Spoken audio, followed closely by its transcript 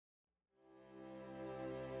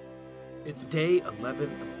It's day 11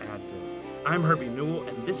 of Advent. I'm Herbie Newell,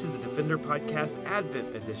 and this is the Defender Podcast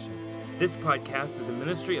Advent Edition. This podcast is a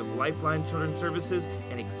ministry of Lifeline Children's Services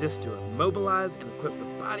and exists to mobilize and equip the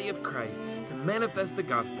body of Christ to manifest the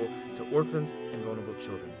gospel to orphans and vulnerable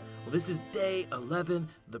children. Well, this is day 11,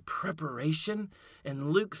 the preparation,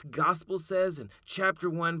 and Luke's gospel says in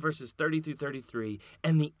chapter 1, verses 30 through 33,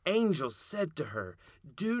 "And the angel said to her,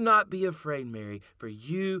 'Do not be afraid, Mary, for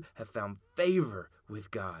you have found favor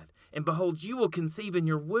with God. And behold, you will conceive in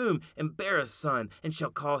your womb and bear a son, and shall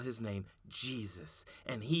call his name Jesus.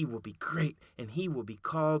 And he will be great, and he will be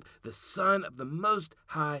called the Son of the Most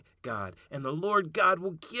High God. And the Lord God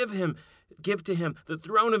will give to him the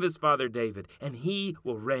throne of his father David, and he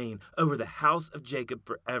will reign over the house of Jacob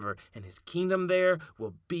forever, and his kingdom there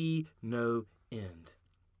will be no end.'"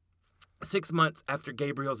 6 months after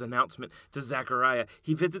Gabriel's announcement to Zechariah,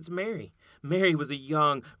 he visits Mary. Mary was a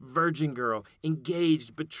young virgin girl,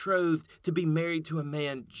 engaged, betrothed to be married to a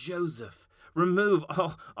man, Joseph. Remove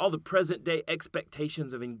all the present-day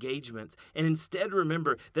expectations of engagements and instead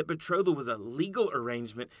remember that betrothal was a legal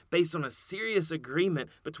arrangement based on a serious agreement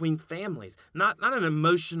between families, not an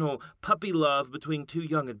emotional puppy love between two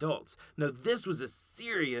young adults. No, this was a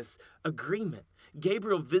serious agreement.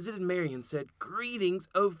 Gabriel visited Mary and said, "Greetings,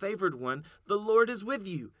 O favored one, the Lord is with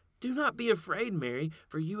you. Do not be afraid, Mary,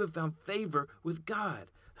 for you have found favor with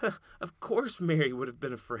God." Of course Mary would have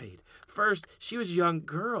been afraid. First, she was a young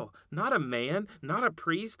girl, not a man, not a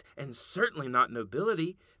priest, and certainly not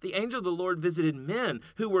nobility. The angel of the Lord visited men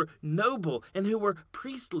who were noble and who were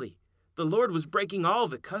priestly. The Lord was breaking all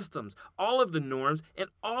the customs, all of the norms, and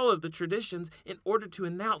all of the traditions in order to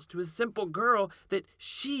announce to a simple girl that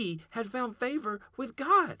she had found favor with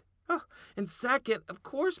God. And second, of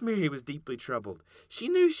course Mary was deeply troubled. She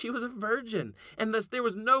knew she was a virgin, and thus there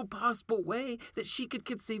was no possible way that she could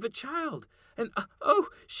conceive a child. And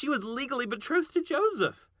she was legally betrothed to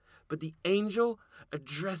Joseph. But the angel,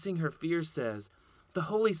 addressing her fear, says, "The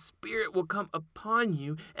Holy Spirit will come upon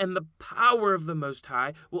you, and the power of the Most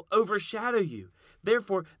High will overshadow you.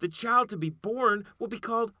 Therefore, the child to be born will be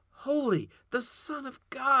called Holy, the Son of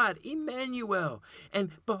God, Emmanuel.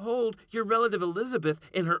 And behold, your relative Elizabeth,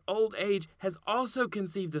 in her old age, has also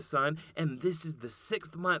conceived a son, and this is the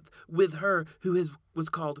 6th month with her who was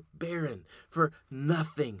called barren. For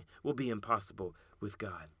nothing will be impossible with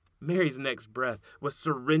God." Mary's next breath was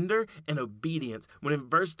surrender and obedience when in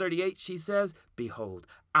verse 38 she says, "Behold,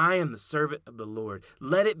 I am the servant of the Lord.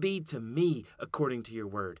 Let it be to me according to your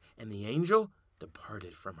word." And the angel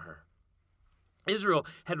departed from her. Israel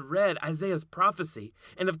had read Isaiah's prophecy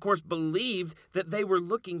and, of course, believed that they were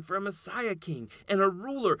looking for a Messiah king and a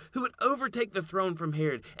ruler who would overtake the throne from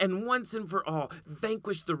Herod and once and for all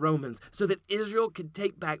vanquish the Romans so that Israel could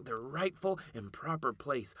take back their rightful and proper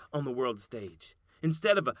place on the world stage.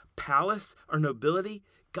 Instead of a palace or nobility,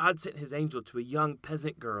 God sent his angel to a young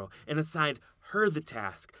peasant girl and assigned her the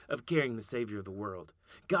task of carrying the Savior of the world.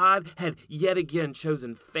 God had yet again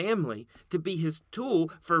chosen family to be his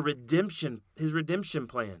tool for redemption, his redemption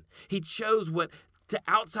plan. He chose what to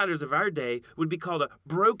outsiders of our day would be called a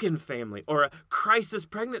broken family or a crisis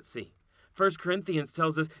pregnancy. 1 Corinthians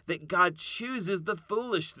tells us that God chooses the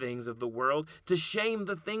foolish things of the world to shame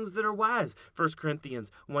the things that are wise. 1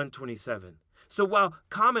 Corinthians 1:27. So while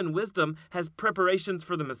common wisdom has preparations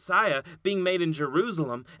for the Messiah being made in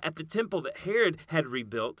Jerusalem at the temple that Herod had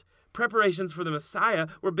rebuilt, preparations for the Messiah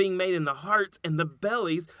were being made in the hearts and the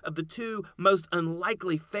bellies of the two most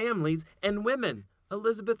unlikely families and women,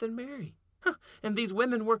 Elizabeth and Mary. And these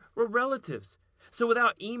women were relatives. So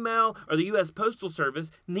without email or the U.S. Postal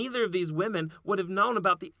Service, neither of these women would have known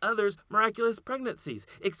about the other's miraculous pregnancies,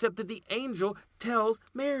 except that the angel tells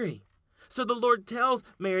Mary. So the Lord tells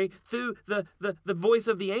Mary through the voice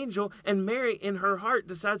of the angel, and Mary in her heart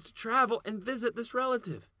decides to travel and visit this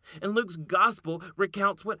relative. And Luke's gospel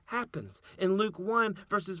recounts what happens. In Luke 1,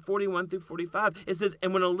 verses 41 through 45, it says,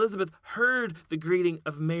 "And when Elizabeth heard the greeting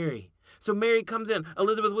of Mary," so Mary comes in.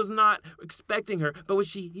 Elizabeth was not expecting her, but when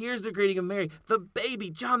she hears the greeting of Mary, the baby,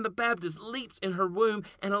 John the Baptist, leaps in her womb,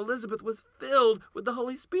 and Elizabeth was filled with the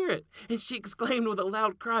Holy Spirit. And she exclaimed with a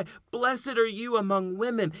loud cry, "Blessed are you among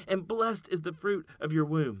women, and blessed is the fruit of your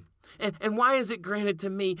womb." And why is it granted to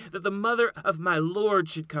me that the mother of my Lord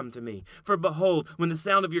should come to me? For behold, when the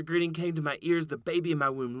sound of your greeting came to my ears, the baby in my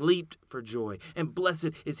womb leaped for joy. And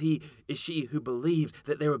blessed is she who believed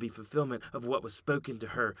that there would be fulfillment of what was spoken to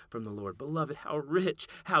her from the Lord. Beloved, how rich,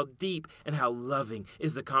 how deep, and how loving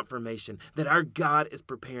is the confirmation that our God is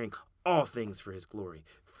preparing all things for his glory.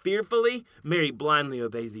 Fearfully, Mary blindly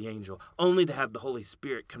obeys the angel, only to have the Holy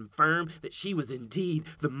Spirit confirm that she was indeed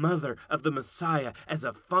the mother of the Messiah as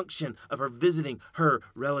a function of her visiting her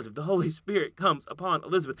relative. The Holy Spirit comes upon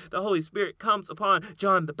Elizabeth. The Holy Spirit comes upon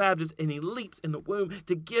John the Baptist, and he leaps in the womb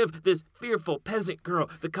to give this fearful peasant girl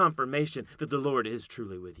the confirmation that the Lord is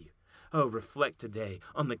truly with you. Oh, reflect today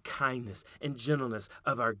on the kindness and gentleness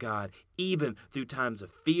of our God, even through times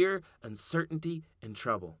of fear, uncertainty, and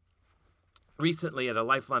trouble. Recently, at a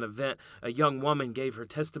Lifeline event, a young woman gave her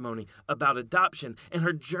testimony about adoption and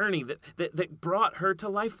her journey that brought her to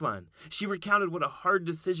Lifeline. She recounted what a hard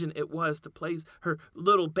decision it was to place her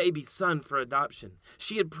little baby son for adoption.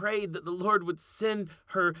 She had prayed that the Lord would send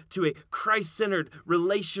her to a Christ-centered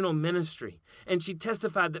relational ministry, and she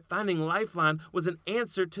testified that finding Lifeline was an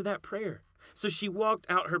answer to that prayer. So she walked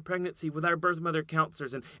out her pregnancy with our birth mother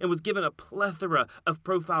counselors and was given a plethora of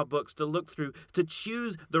profile books to look through to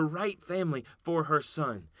choose the right family for her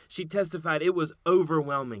son. She testified it was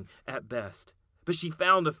overwhelming at best, but she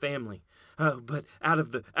found a family. But out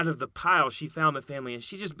of the pile, she found a family, and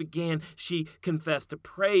she confessed, to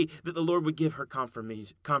pray that the Lord would give her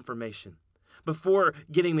confirmation. Before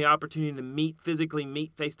getting the opportunity to physically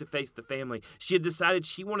meet face-to-face the family, she had decided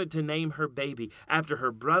she wanted to name her baby after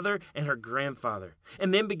her brother and her grandfather,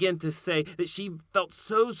 and then began to say that she felt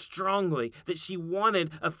so strongly that she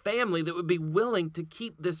wanted a family that would be willing to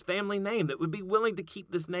keep this family name, that would be willing to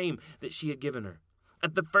keep this name that she had given her.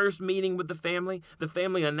 At the first meeting with the family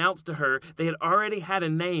announced to her they had already had a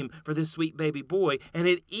name for this sweet baby boy and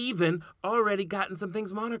had even already gotten some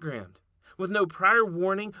things monogrammed. With no prior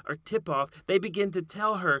warning or tip-off, they began to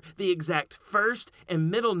tell her the exact first and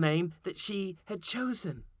middle name that she had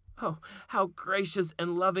chosen. Oh, how gracious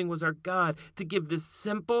and loving was our God to give this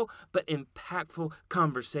simple but impactful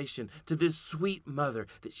conversation to this sweet mother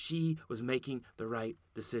that she was making the right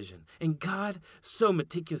decision. And God so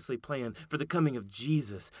meticulously planned for the coming of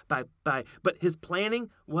Jesus but his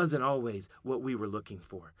planning wasn't always what we were looking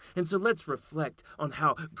for. And so let's reflect on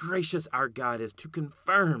how gracious our God is to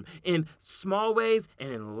confirm in small ways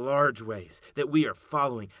and in large ways that we are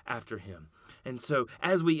following after him. And so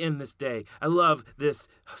as we end this day, I love this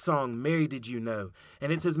song, Mary, Did You Know?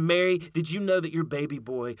 And it says, Mary, did you know that your baby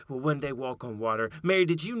boy will one day walk on water? Mary,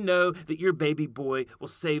 did you know that your baby boy will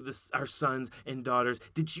save our sons and daughters?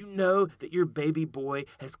 Did you know that your baby boy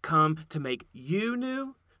has come to make you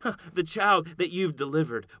new? The child that you've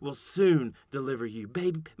delivered will soon deliver you.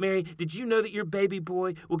 Baby Mary, did you know that your baby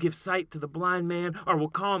boy will give sight to the blind man, or will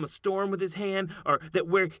calm a storm with his hand, or that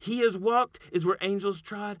where he has walked is where angels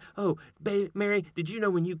trod? Oh, Mary, did you know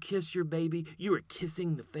when you kiss your baby, you are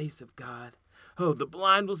kissing the face of God? Oh, the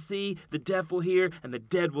blind will see, the deaf will hear, and the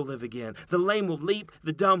dead will live again. The lame will leap,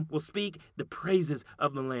 the dumb will speak, the praises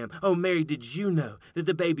of the Lamb. Oh, Mary, did you know that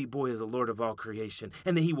the baby boy is the Lord of all creation,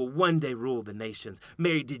 and that he will one day rule the nations?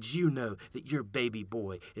 Mary, did you know that your baby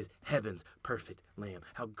boy is heaven's perfect Lamb?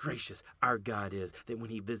 How gracious our God is that when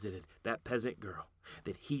he visited that peasant girl,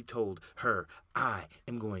 that he told her, I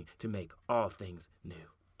am going to make all things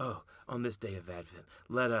new. Oh, on this day of Advent,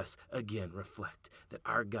 let us again reflect that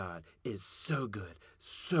our God is so good,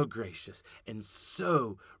 so gracious, and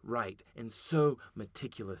so right, and so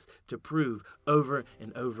meticulous to prove over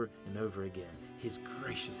and over and over again his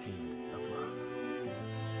gracious hand of love.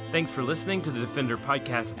 Thanks for listening to the Defender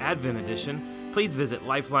Podcast Advent Edition. Please visit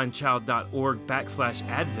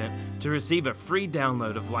lifelinechild.org/Advent to receive a free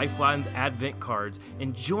download of Lifeline's Advent cards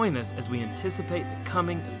and join us as we anticipate the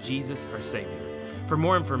coming of Jesus, our Savior. For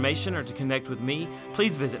more information or to connect with me,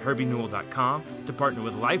 please visit herbienewell.com. To partner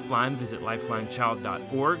with Lifeline, visit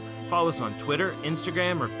lifelinechild.org. Follow us on Twitter,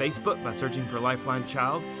 Instagram, or Facebook by searching for Lifeline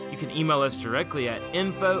Child. You can email us directly at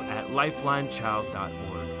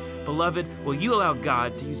info@lifelinechild.org. Beloved, will you allow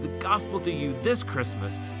God to use the gospel through you this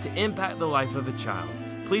Christmas to impact the life of a child?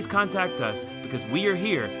 Please contact us because we are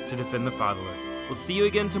here to defend the fatherless. We'll see you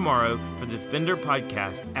again tomorrow for the Defender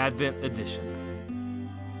Podcast Advent Edition.